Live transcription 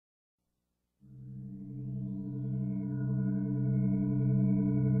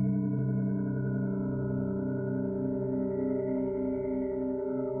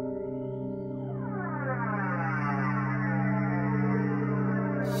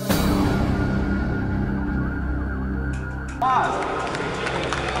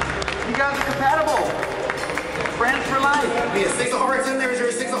compatible. Friends for life. Be a 6 of hearts in there. Is there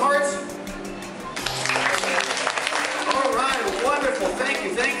a 6 of hearts? All right, wonderful. Thank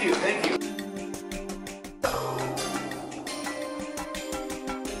you, thank you, thank you.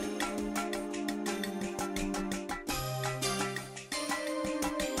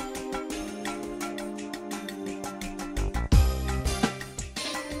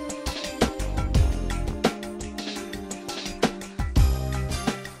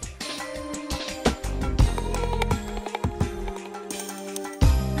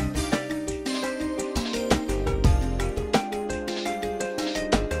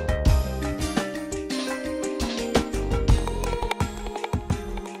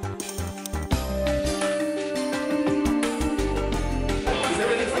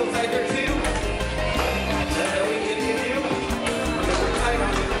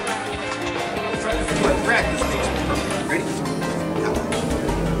 Practice makes it perfect. Ready? Now.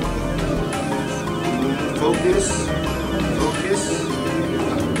 Focus. Focus.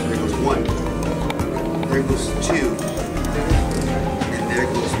 There goes 1. There goes 2. And there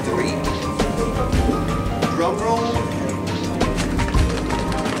goes 3. Drum roll.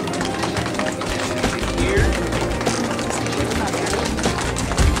 Here.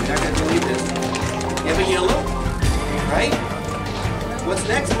 You're not going to believe this. You have a yellow, right? What's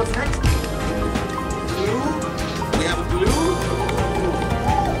next? What's next? We have a blue.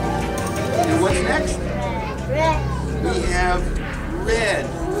 And what's next? Red. We have red.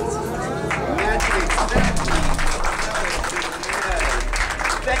 Magic.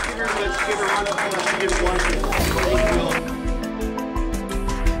 Thank you very much. Give her a round of applause. She did wonderful.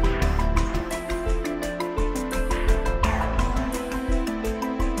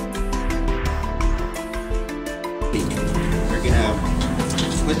 Thank you. We're going to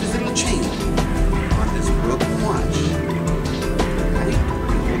split this little chain on this broken watch. Right?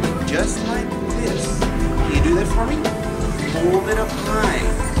 Just like this. Can you do that for me? Hold it up high.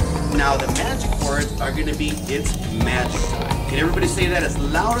 Now the magic words are going to be it's magic time. Can everybody say that as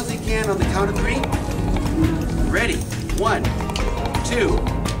loud as they can on the count of 3? Ready? 1, 2,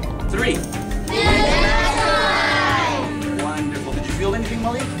 3. Magic time! Wonderful. Did you feel anything,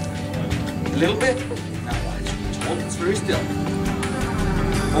 Molly? A little bit? Now watch. Just hold this very still.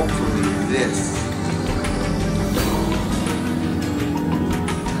 Hopefully this.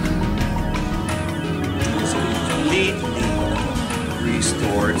 Is completely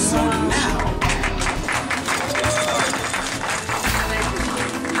restored. So now,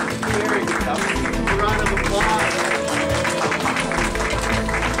 very good. A round of applause.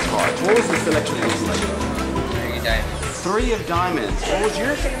 What was the selection like? 3 of diamonds. What was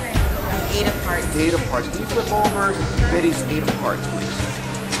yours? 8 of hearts. 8 of hearts. Can you flip over Betty's 8 of hearts, please?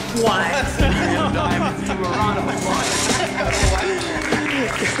 What? 3 of diamonds. To a round of applause.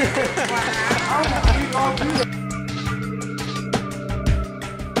 Wow.